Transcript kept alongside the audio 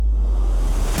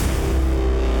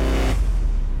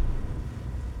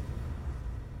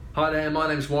Hi there, my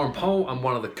name's Warren Pohl. I'm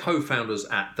one of the co-founders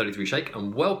at 33 Shake,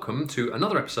 and welcome to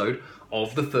another episode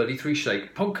of the 33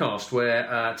 Shake podcast,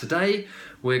 where today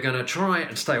we're going to try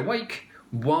and stay awake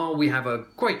while we have a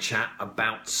great chat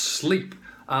about sleep,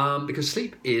 because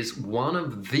sleep is one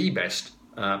of the best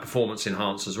performance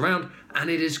enhancers around, and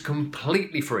it is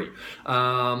completely free.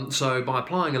 So by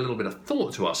applying a little bit of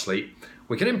thought to our sleep,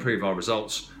 we can improve our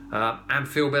results and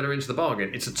feel better into the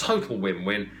bargain. It's a total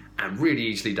win-win and really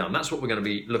easily done. That's what we're going to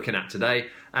be looking at today.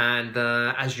 And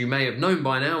as you may have known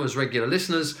by now as regular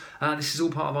listeners, this is all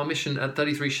part of our mission at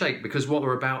 33 Shake, because what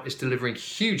we're about is delivering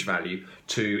huge value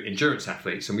to endurance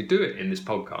athletes. And we do it in this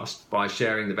podcast by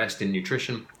sharing the best in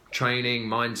nutrition, training,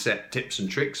 mindset, tips and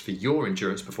tricks for your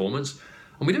endurance performance.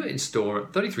 And we do it in store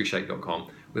at 33shake.com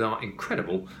with our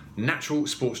incredible natural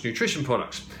sports nutrition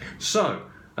products. So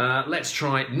let's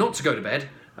try not to go to bed.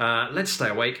 Let's stay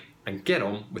awake and get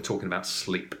on with talking about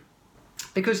sleep.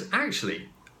 Because actually,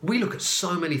 we look at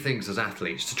so many things as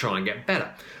athletes to try and get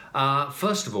better.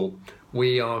 First of all,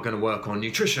 we are going to work on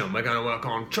nutrition, we're going to work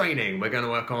on training, we're going to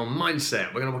work on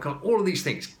mindset, we're going to work on all of these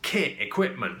things, kit,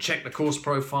 equipment, check the course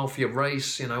profile for your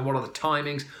race, what are the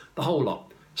timings, the whole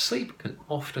lot. Sleep can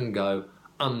often go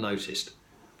unnoticed,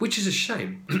 which is a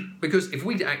shame, because if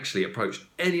we'd actually approached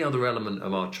any other element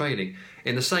of our training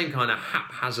in the same kind of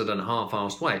haphazard and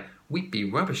half-assed way, we'd be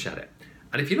rubbish at it.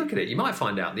 And if you look at it, you might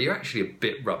find out that you're actually a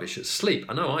bit rubbish at sleep.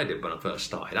 I know I did when I first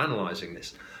started analysing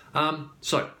this.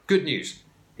 So, good news.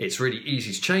 It's really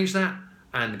easy to change that.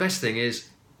 And the best thing is,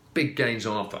 big gains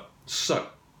on offer. So,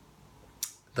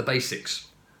 the basics.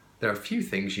 There are a few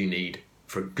things you need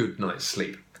for a good night's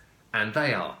sleep. And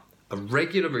they are a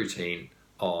regular routine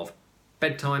of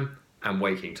bedtime and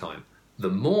waking time. The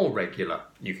more regular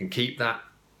you can keep that,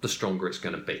 the stronger it's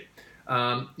going to be.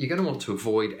 You're going to want to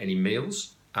avoid any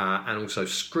meals. And also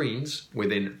screens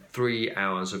within 3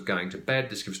 hours of going to bed.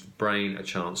 This gives the brain a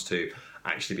chance to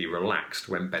actually be relaxed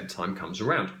when bedtime comes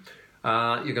around.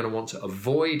 You're going to want to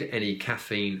avoid any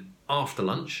caffeine after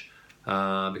lunch,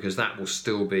 because that will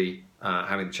still be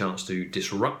having the chance to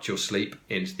disrupt your sleep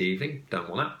into the evening. Don't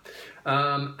want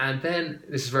that. And then,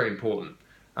 this is very important,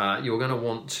 you're going to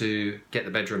want to get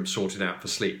the bedroom sorted out for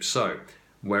sleep. So,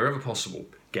 wherever possible,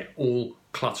 get all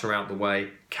clutter out the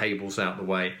way, cables out the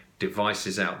way,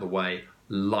 devices out the way,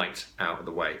 light out of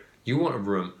the way. You want a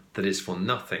room that is for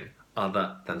nothing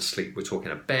other than sleep. We're talking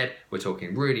a bed, we're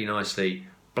talking really nicely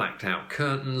blacked out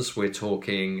curtains, we're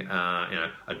talking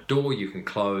a door you can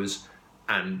close,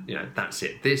 and that's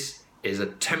it. This is a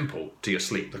temple to your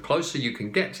sleep. The closer you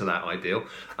can get to that ideal,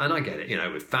 and I get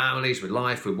it, with families, with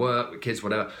life, with work, with kids,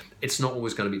 whatever, it's not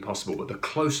always going to be possible, but the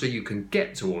closer you can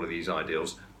get to all of these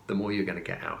ideals, the more you're going to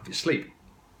get out of your sleep.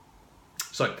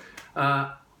 So,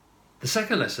 the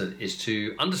second lesson is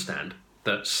to understand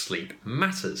that sleep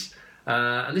matters.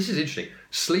 And this is interesting.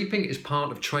 Sleeping is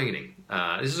part of training.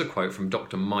 This is a quote from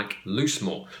Dr. Mike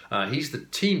Loosemore. He's the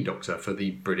team doctor for the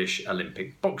British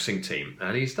Olympic boxing team,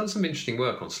 and he's done some interesting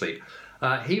work on sleep.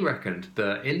 He reckoned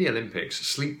that in the Olympics,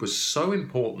 sleep was so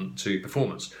important to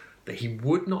performance that he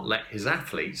would not let his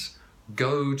athletes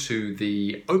go to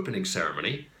the opening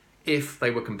ceremony if they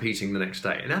were competing the next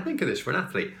day. And now think of this, for an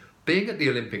athlete, being at the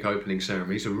Olympic opening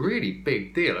ceremony is a really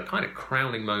big deal, a kind of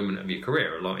crowning moment of your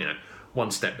career,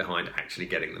 one step behind actually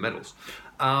getting the medals.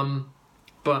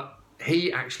 But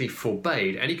he actually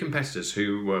forbade any competitors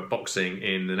who were boxing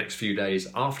in the next few days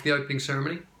after the opening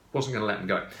ceremony, wasn't going to let them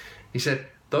go. He said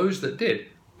those that did,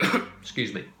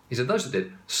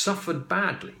 suffered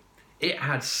badly. It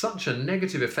had such a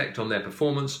negative effect on their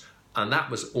performance, and that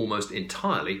was almost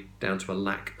entirely down to a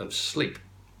lack of sleep.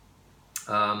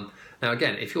 Now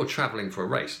again, if you're travelling for a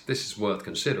race, this is worth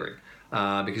considering,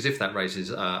 because if that race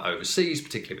is overseas,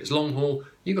 particularly if it's long haul,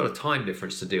 you've got a time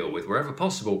difference to deal with. Wherever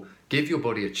possible, give your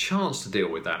body a chance to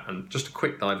deal with that. And just a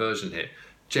quick diversion here,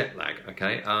 jet lag,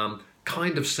 okay?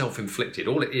 Kind of self-inflicted.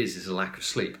 All it is a lack of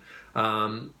sleep.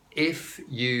 The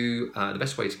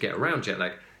best way to get around jet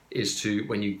lag is to,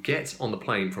 when you get on the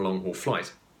plane for a long haul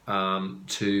flight,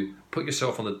 to put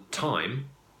yourself on the time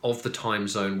of the time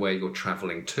zone where you're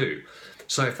travelling to.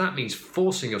 So if that means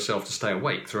forcing yourself to stay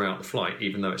awake throughout the flight,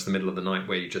 even though it's the middle of the night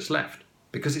where you just left,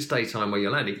 because it's daytime where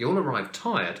you're landing, you'll arrive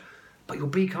tired, but you'll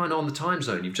be kind of on the time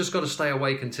zone. You've just got to stay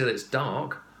awake until it's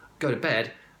dark, go to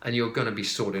bed, and you're going to be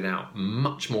sorted out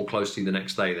much more closely the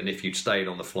next day than if you'd stayed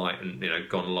on the flight and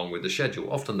gone along with the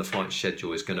schedule. Often the flight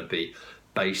schedule is going to be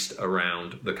based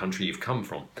around the country you've come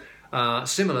from.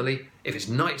 Similarly, if it's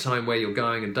nighttime where you're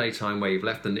going and daytime where you've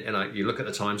left, and you look at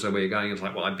the time zone where you're going, it's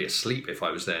like, well, I'd be asleep if I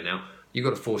was there now. You've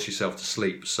got to force yourself to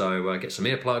sleep. So get some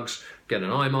earplugs, get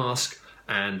an eye mask,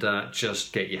 and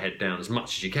just get your head down as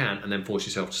much as you can, and then force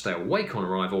yourself to stay awake on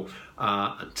arrival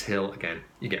until, again,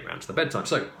 you get around to the bedtime.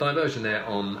 So, diversion there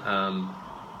on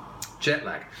jet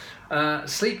lag.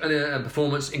 Sleep and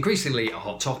performance, increasingly a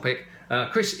hot topic.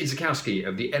 Chris Idzikowski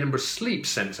of the Edinburgh Sleep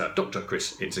Centre, Dr.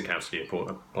 Chris Idzikowski,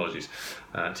 apologies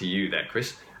to you there,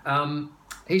 Chris.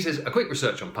 He says, a quick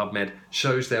research on PubMed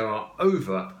shows there are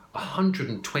over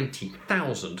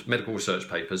 120,000 medical research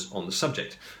papers on the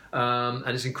subject. And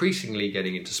it's increasingly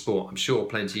getting into sport. I'm sure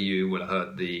plenty of you will have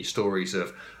heard the stories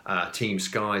of Team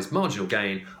Sky's marginal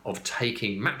gain of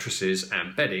taking mattresses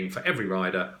and bedding for every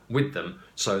rider with them,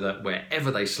 so that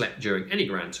wherever they slept during any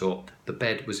Grand Tour, the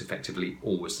bed was effectively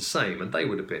always the same, and they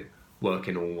would have been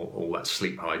working all that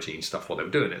sleep hygiene stuff while they were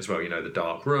doing it as well. You know, the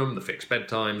dark room, the fixed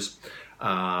bedtimes,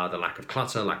 the lack of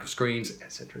clutter, lack of screens,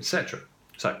 etc., etc.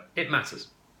 So it matters.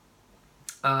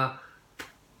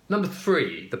 Number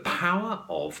 3, the power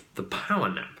of the power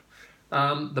nap.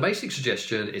 The basic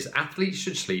suggestion is athletes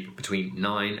should sleep between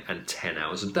 9 and 10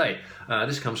 hours a day.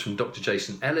 This comes from Dr.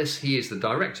 Jason Ellis. He is the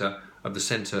director of the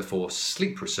Centre for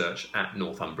Sleep Research at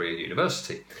Northumbria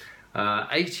University.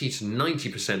 80 to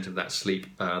 90% of that sleep,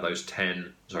 those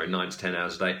 9 to 10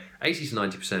 hours a day, 80 to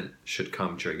 90% should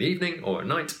come during the evening or at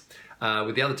night,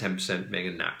 with the other 10% being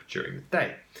a nap during the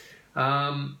day.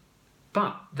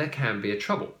 But there can be a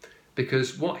trouble,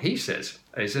 because what he says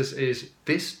is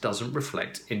this doesn't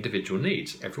reflect individual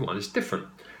needs. Everyone is different.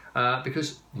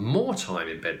 Because more time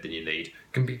in bed than you need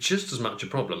can be just as much a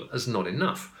problem as not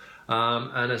enough.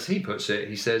 And as he puts it,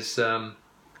 he says,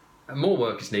 more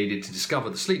work is needed to discover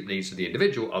the sleep needs of the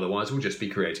individual, otherwise we'll just be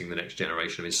creating the next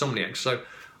generation of insomniacs. So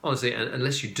honestly,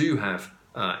 unless you do have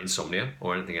insomnia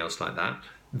or anything else like that,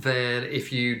 then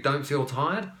if you don't feel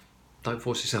tired, don't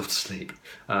force yourself to sleep.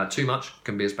 Too much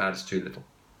can be as bad as too little.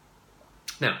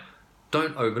 Now,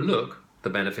 don't overlook the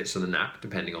benefits of the nap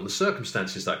depending on the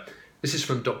circumstances though. This is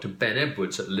from Dr. Ben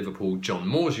Edwards at Liverpool John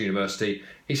Moores University.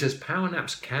 He says power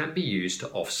naps can be used to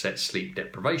offset sleep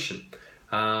deprivation.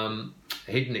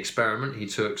 He did an experiment. He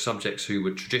took subjects who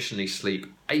would traditionally sleep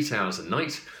 8 hours a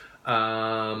night,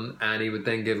 and he would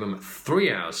then give them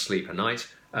 3 hours sleep a night,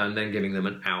 and then giving them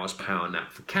an hour's power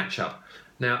nap for catch-up.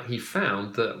 Now, he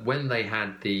found that when they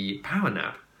had the power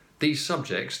nap, these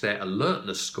subjects, their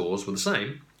alertness scores were the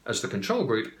same as the control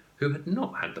group who had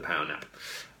not had the power nap.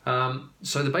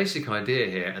 So the basic idea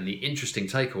here and the interesting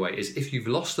takeaway is if you've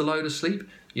lost a load of sleep,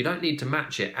 you don't need to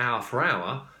match it hour for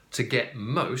hour to get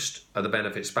most of the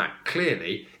benefits back.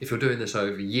 Clearly, if you're doing this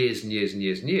over years and years and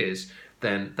years and years,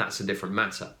 then that's a different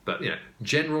matter. But,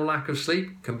 general lack of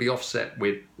sleep can be offset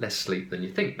with less sleep than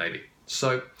you think, maybe.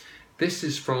 So this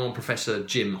is from Professor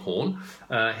Jim Horn.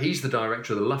 He's the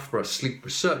director of the Loughborough Sleep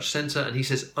Research Centre, and he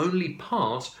says only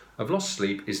part of lost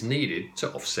sleep is needed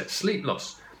to offset sleep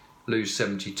loss. Lose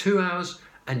 72 hours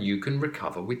and you can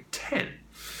recover with 10.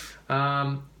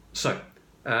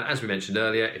 As we mentioned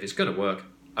earlier, if it's going to work,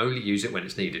 only use it when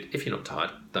it's needed. If you're not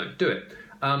tired, don't do it.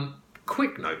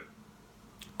 Quick note,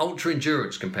 ultra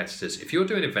endurance competitors, if you're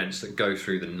doing events that go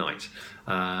through the night,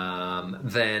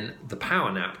 then the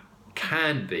power nap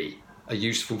can be a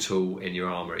useful tool in your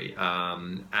armoury.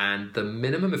 And the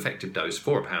minimum effective dose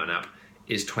for a power nap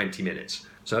is 20 minutes.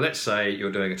 So let's say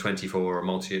you're doing a 24-hour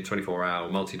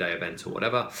multi-day event or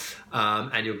whatever,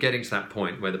 and you're getting to that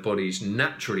point where the body's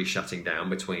naturally shutting down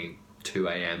between 2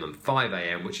 a.m. and 5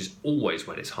 a.m., which is always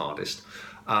when it's hardest.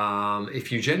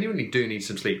 If you genuinely do need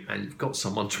some sleep and you've got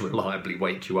someone to reliably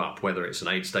wake you up, whether it's an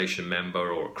aid station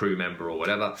member or a crew member or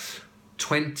whatever,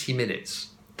 20 minutes,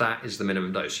 that is the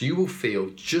minimum dose. You will feel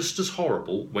just as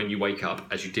horrible when you wake up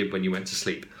as you did when you went to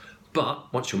sleep.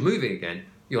 But once you're moving again,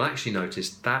 you'll actually notice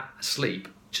that sleep,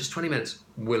 just 20 minutes,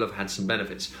 will have had some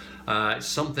benefits. It's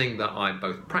something that I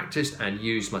both practiced and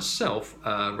used myself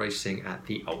racing at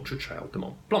the Ultra Trail de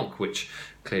Mont Blanc, which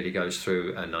clearly goes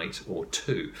through a night or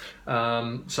two.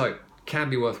 So, can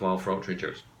be worthwhile for ultra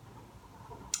endurance.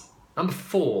 Number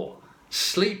 4,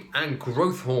 sleep and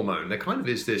growth hormone. There kind of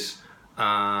is this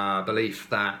belief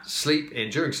that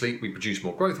during sleep we produce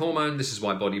more growth hormone. This is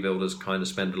why bodybuilders kind of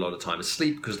spend a lot of time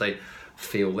asleep, because they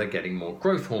feel they're getting more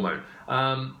growth hormone.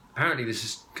 Apparently this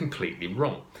is completely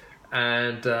wrong.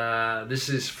 And this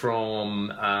is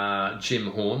from Jim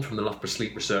Horn from the Loughborough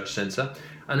Sleep Research Centre.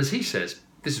 And as he says,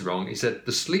 this is wrong. He said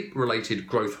the sleep-related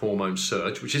growth hormone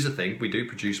surge, which is a thing, we do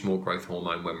produce more growth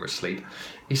hormone when we're asleep.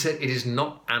 He said it is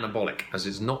not anabolic, as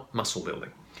it's not muscle building.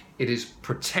 It is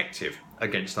protective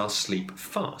against our sleep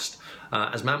fast.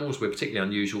 As mammals, we're particularly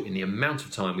unusual in the amount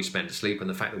of time we spend asleep and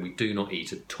the fact that we do not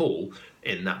eat at all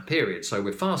in that period. So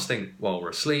we're fasting while we're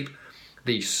asleep.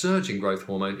 The surge in growth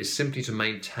hormone is simply to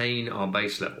maintain our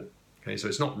base level Okay, so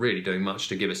it's not really doing much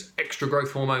to give us extra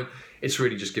growth hormone. It's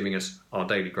really just giving us our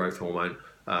daily growth hormone,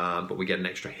 but we get an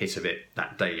extra hit of it,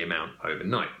 that daily amount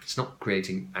overnight. It's not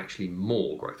creating actually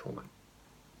more growth hormone.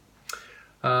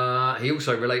 He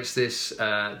also relates this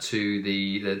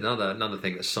to another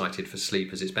thing that's cited for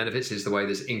sleep as its benefits is the way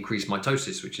there's increased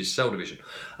mitosis, which is cell division.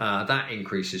 That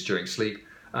increases during sleep,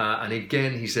 and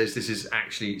again he says this is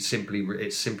actually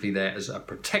simply there as a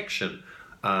protection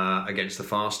against the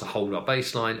fast to hold our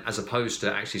baseline, as opposed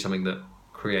to actually something that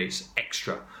creates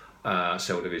extra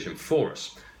cell division for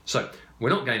us. So we're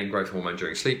not gaining growth hormone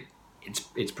during sleep.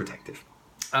 It's protective.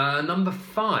 Number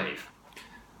 5,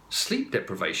 sleep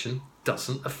deprivation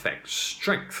doesn't affect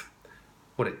strength.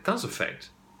 What it does affect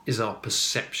is our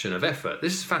perception of effort.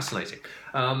 This is fascinating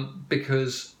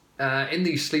because in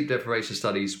these sleep deprivation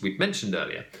studies we've mentioned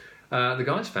earlier, the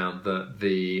guys found that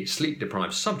the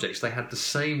sleep-deprived subjects, they had the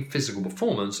same physical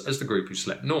performance as the group who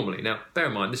slept normally. Now, bear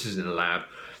in mind, this is in a lab.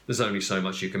 There's only so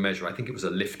much you can measure. I think it was a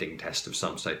lifting test of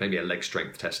some sort, maybe a leg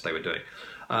strength test they were doing.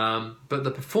 But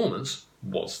the performance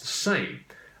was the same.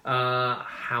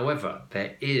 However,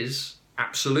 there is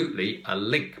absolutely a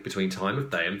link between time of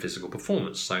day and physical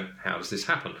performance. So how does this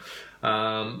happen?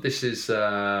 This is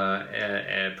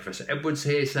Professor Edwards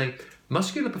here saying,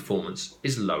 muscular performance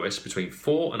is lowest between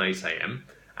 4 and 8 a.m.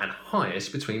 and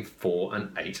highest between 4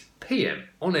 and 8 p.m.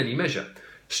 on any measure.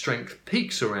 Strength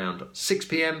peaks around 6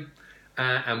 p.m.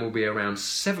 And will be around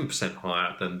 7%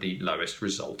 higher than the lowest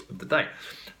result of the day.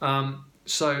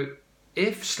 So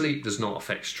if sleep does not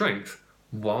affect strength,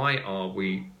 why are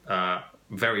we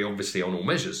very obviously on all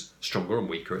measures stronger and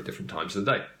weaker at different times of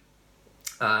the day?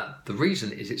 The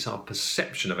reason is it's our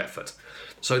perception of effort.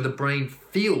 So the brain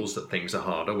feels that things are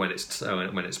harder when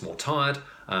it's more tired,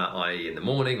 i.e. in the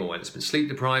morning or when it's been sleep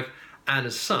deprived, and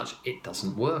as such, it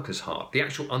doesn't work as hard. The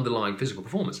actual underlying physical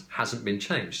performance hasn't been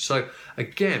changed. So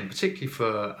again, particularly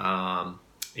for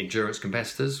endurance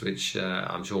competitors, which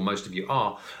I'm sure most of you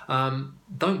are,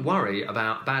 don't worry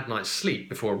about a bad night's sleep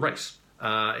before a race.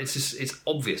 It's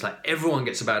obvious, like everyone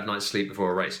gets a bad night's sleep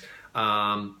before a race.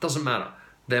 Doesn't matter.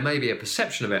 There may be a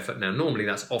perception of effort. Now, normally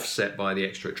that's offset by the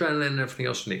extra adrenaline and everything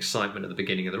else from the excitement at the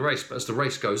beginning of the race. But as the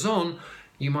race goes on,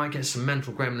 you might get some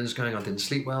mental gremlins going, I didn't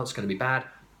sleep well, it's going to be bad.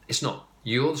 It's not.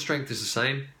 Your strength is the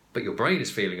same, but your brain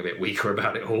is feeling a bit weaker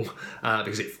about it all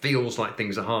because it feels like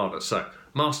things are harder. So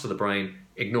master the brain,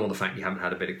 ignore the fact you haven't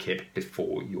had a bit of kip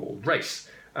before your race.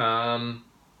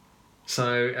 Number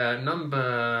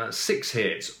 6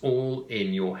 here, it's all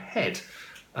in your head.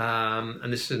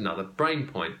 And this is another brain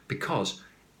point, because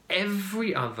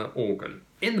every other organ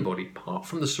in the body, apart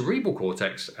from the cerebral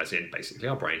cortex, as in basically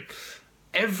our brain,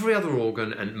 every other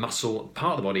organ and muscle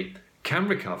part of the body can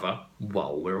recover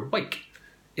while we're awake.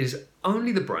 It is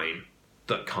only the brain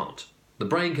that can't. The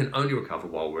brain can only recover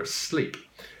while we're asleep.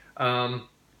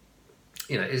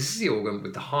 This is the organ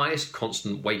with the highest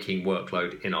constant waking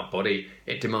workload in our body.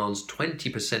 It demands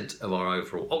 20% of our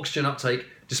overall oxygen uptake,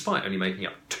 despite only making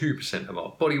up 2% of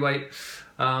our body weight.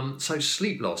 So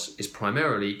sleep loss is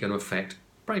primarily going to affect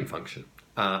brain function,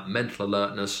 mental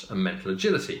alertness and mental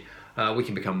agility. We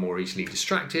can become more easily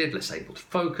distracted, less able to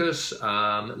focus,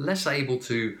 less able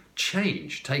to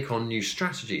take on new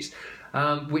strategies.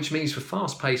 Which means for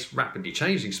fast-paced, rapidly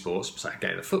changing sports, so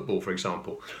again, the football, for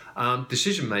example,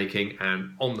 decision-making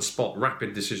and on-the-spot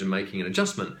rapid decision-making and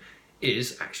adjustment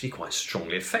is actually quite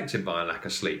strongly affected by a lack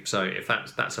of sleep. So if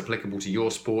that's applicable to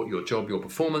your sport, your job, your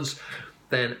performance,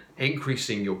 then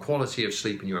increasing your quality of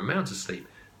sleep and your amount of sleep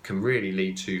can really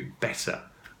lead to better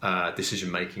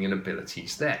decision-making and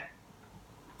abilities there.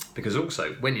 Because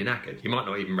also, when you're knackered, you might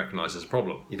not even recognise there's a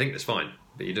problem. You think it's fine,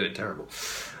 but you're doing terrible.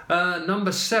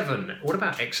 Number 7, what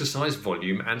about exercise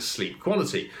volume and sleep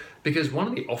quality? Because one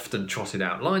of the often trotted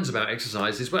out lines about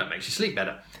exercise is, well, it makes you sleep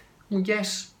better. Well,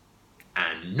 yes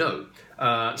and no.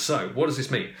 So, what does this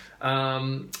mean?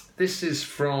 This is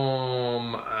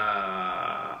from,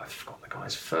 I forgot the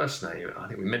guy's first name. I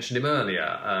think we mentioned him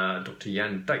earlier, Dr.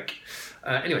 Jan Dijk.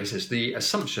 Anyway, he says, the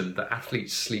assumption that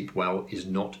athletes sleep well is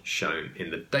not shown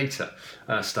in the data.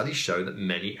 Studies show that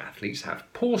many athletes have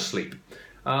poor sleep.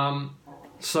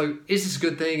 So is this a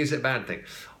good thing? Is it a bad thing?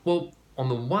 Well, on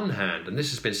the one hand, and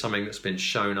this has been something that's been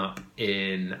shown up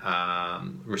in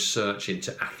research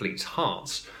into athletes'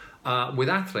 hearts, with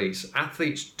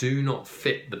athletes do not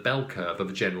fit the bell curve of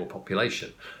a general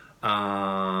population.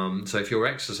 So if you're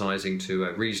exercising to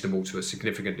a reasonable to a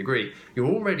significant degree, you're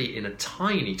already in a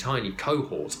tiny, tiny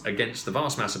cohort against the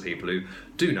vast mass of people who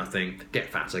do nothing, get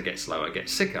fatter, get slower, get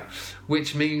sicker,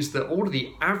 which means that all of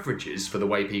the averages for the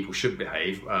way people should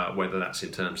behave, whether that's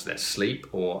in terms of their sleep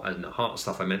or and the heart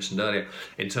stuff I mentioned earlier,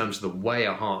 in terms of the way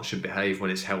a heart should behave when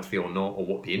it's healthy or not, or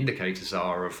what the indicators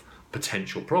are of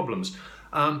potential problems,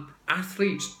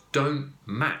 athletes don't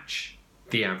match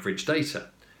the average data.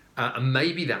 And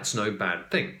maybe that's no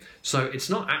bad thing. So it's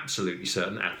not absolutely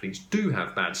certain athletes do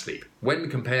have bad sleep. When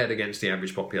compared against the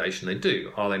average population, they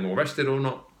do. Are they more rested or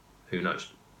not? Who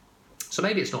knows? So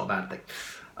maybe it's not a bad thing.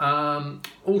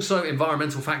 Also,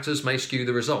 environmental factors may skew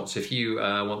the results. If you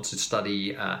want to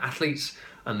study athletes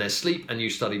and their sleep, and you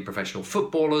study professional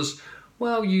footballers,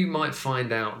 well, you might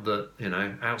find out that,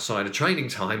 outside of training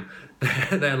time,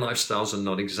 their lifestyles are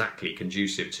not exactly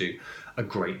conducive to a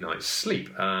great night's sleep.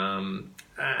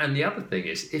 And the other thing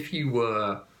is, if you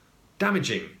were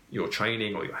damaging your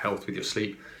training or your health with your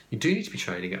sleep, you do need to be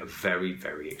training at a very,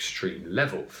 very extreme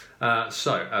level.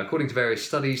 So, according to various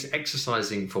studies,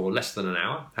 exercising for less than an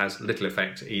hour has little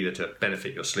effect either to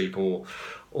benefit your sleep or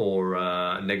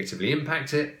negatively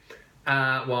impact it,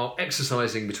 while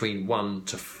exercising between 1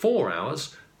 to 4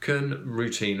 hours can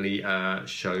routinely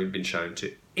been shown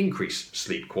to increase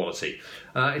sleep quality.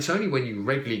 It's only when you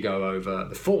regularly go over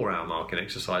the 4-hour mark in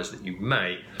exercise that you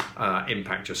may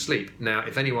impact your sleep. Now,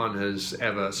 if anyone has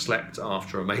ever slept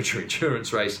after a major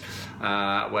endurance race,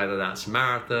 whether that's a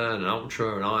marathon, an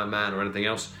ultra, an Ironman, or anything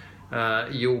else,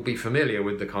 you'll be familiar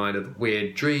with the kind of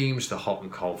weird dreams, the hot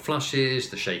and cold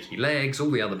flushes, the shaky legs, all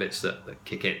the other bits that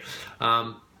kick in.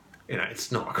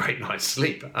 It's not a great night's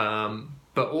sleep.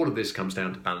 But all of this comes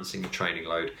down to balancing the training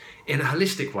load in a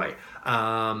holistic way.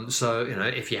 So,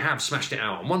 if you have smashed it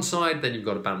out on one side, then you've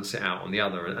got to balance it out on the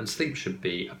other. And sleep should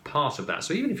be a part of that.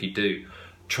 So even if you do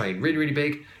train really, really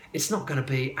big, it's not going to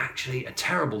be actually a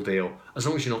terrible deal as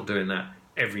long as you're not doing that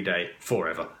every day,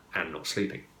 forever, and not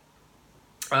sleeping.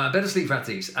 Better sleep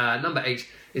fatigues. Number 8,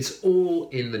 it's all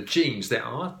in the genes. There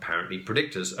are apparently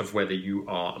predictors of whether you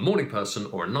are a morning person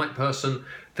or a night person.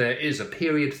 There is a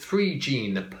period 3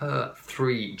 gene, the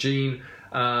PER3 gene.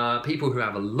 People who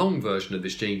have a long version of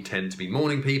this gene tend to be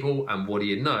morning people, and what do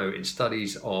you know? In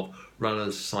studies of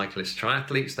runners, cyclists,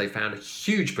 triathletes, they found a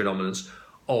huge predominance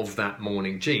of that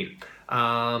morning gene.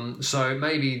 So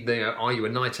maybe, are you a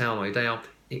night owl or a day owl?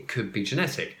 It could be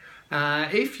genetic.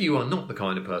 If you are not the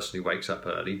kind of person who wakes up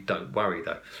early, don't worry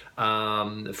though.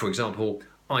 For example,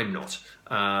 I'm not,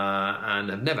 and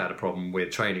have never had a problem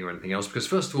with training or anything else, because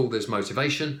first of all, there's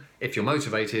motivation. If you're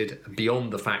motivated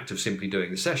beyond the fact of simply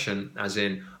doing the session, as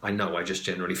in, I know I just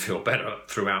generally feel better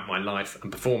throughout my life and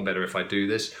perform better if I do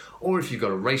this, or if you've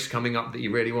got a race coming up that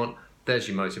you really want, there's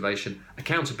your motivation.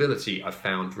 Accountability I've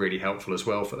found really helpful as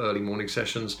well for early morning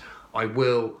sessions. I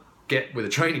will get with a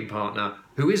training partner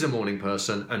who is a morning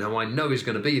person and who I know is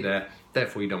going to be there,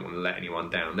 therefore you don't want to let anyone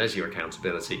down. There's your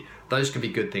accountability. Those can be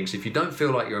good things. If you don't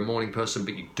feel like you're a morning person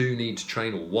but you do need to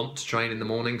train or want to train in the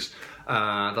mornings,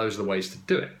 those are the ways to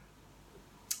do it.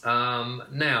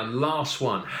 Now, last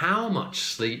one. How much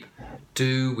sleep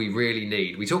do we really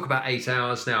need? We talk about 8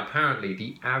 hours. Now, apparently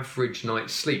the average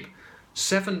night's sleep,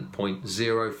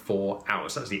 7.04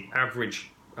 hours. That's the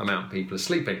average amount people are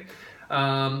sleeping.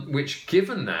 Which,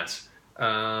 given that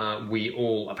we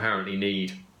all apparently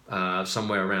need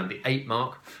somewhere around the 8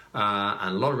 mark,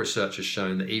 and a lot of research has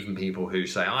shown that even people who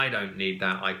say, I don't need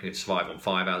that, I can survive on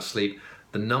 5 hours sleep,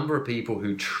 the number of people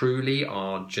who truly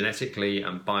are genetically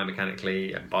and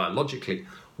biomechanically and biologically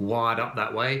wired up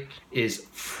that way is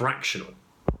fractional.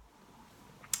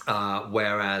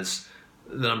 Whereas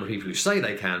the number of people who say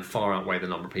they can far outweigh the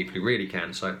number of people who really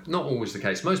can. So not always the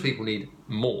case. Most people need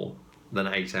more than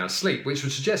 8 hours sleep, which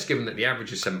would suggest, given that the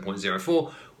average is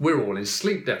 7.04, we're all in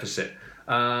sleep deficit.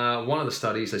 One of the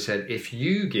studies, they said, if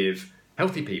you give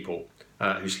healthy people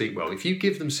who sleep well, if you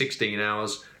give them 16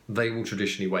 hours, they will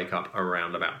traditionally wake up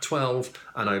around about 12,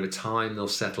 and over time they'll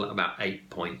settle at about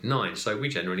 8.9. So we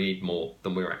generally need more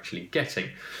than we're actually getting.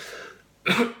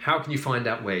 How can you find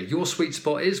out where your sweet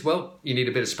spot is? Well, you need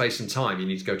a bit of space and time. You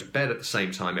need to go to bed at the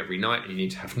same time every night, and you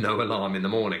need to have no alarm in the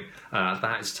morning.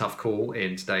 That is a tough call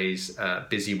in today's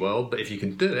busy world, but if you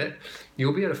can do it,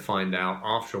 you'll be able to find out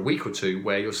after a week or two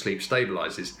where your sleep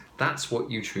stabilizes. That's what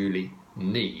you truly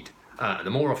need. And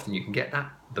the more often you can get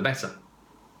that, the better.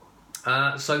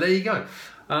 So there you go.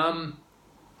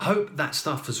 Hope that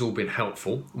stuff has all been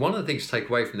helpful. One of the things to take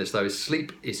away from this, though, is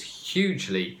sleep is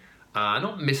hugely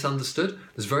not misunderstood.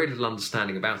 There's very little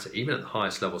understanding about it, even at the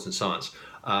highest levels in science.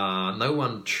 No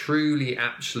one truly,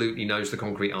 absolutely knows the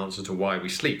concrete answer to why we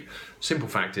sleep. Simple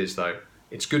fact is, though,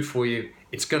 It's good for you.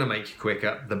 It's going to make you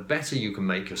quicker. The better you can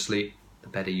make your sleep, the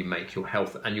better you make your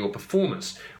health and your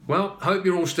performance. Well, I hope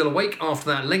you're all still awake after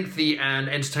that lengthy and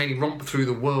entertaining romp through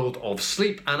the world of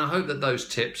sleep, and I hope that those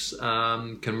tips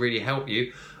can really help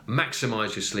you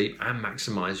maximise your sleep and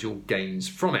maximise your gains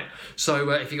from it. So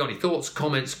if you've got any thoughts,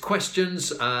 comments,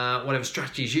 questions, whatever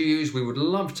strategies you use, we would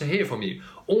love to hear from you.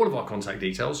 All of our contact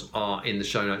details are in the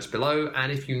show notes below,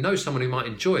 and if you know someone who might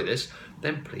enjoy this,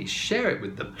 then please share it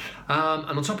with them.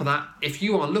 And on top of that, if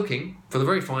you are looking for the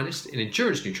very finest in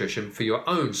endurance nutrition for your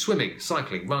own swimming,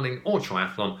 cycling, running or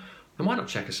triathlon, then why not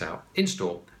check us out in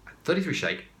store at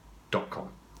 33shake.com.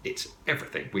 It's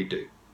everything we do.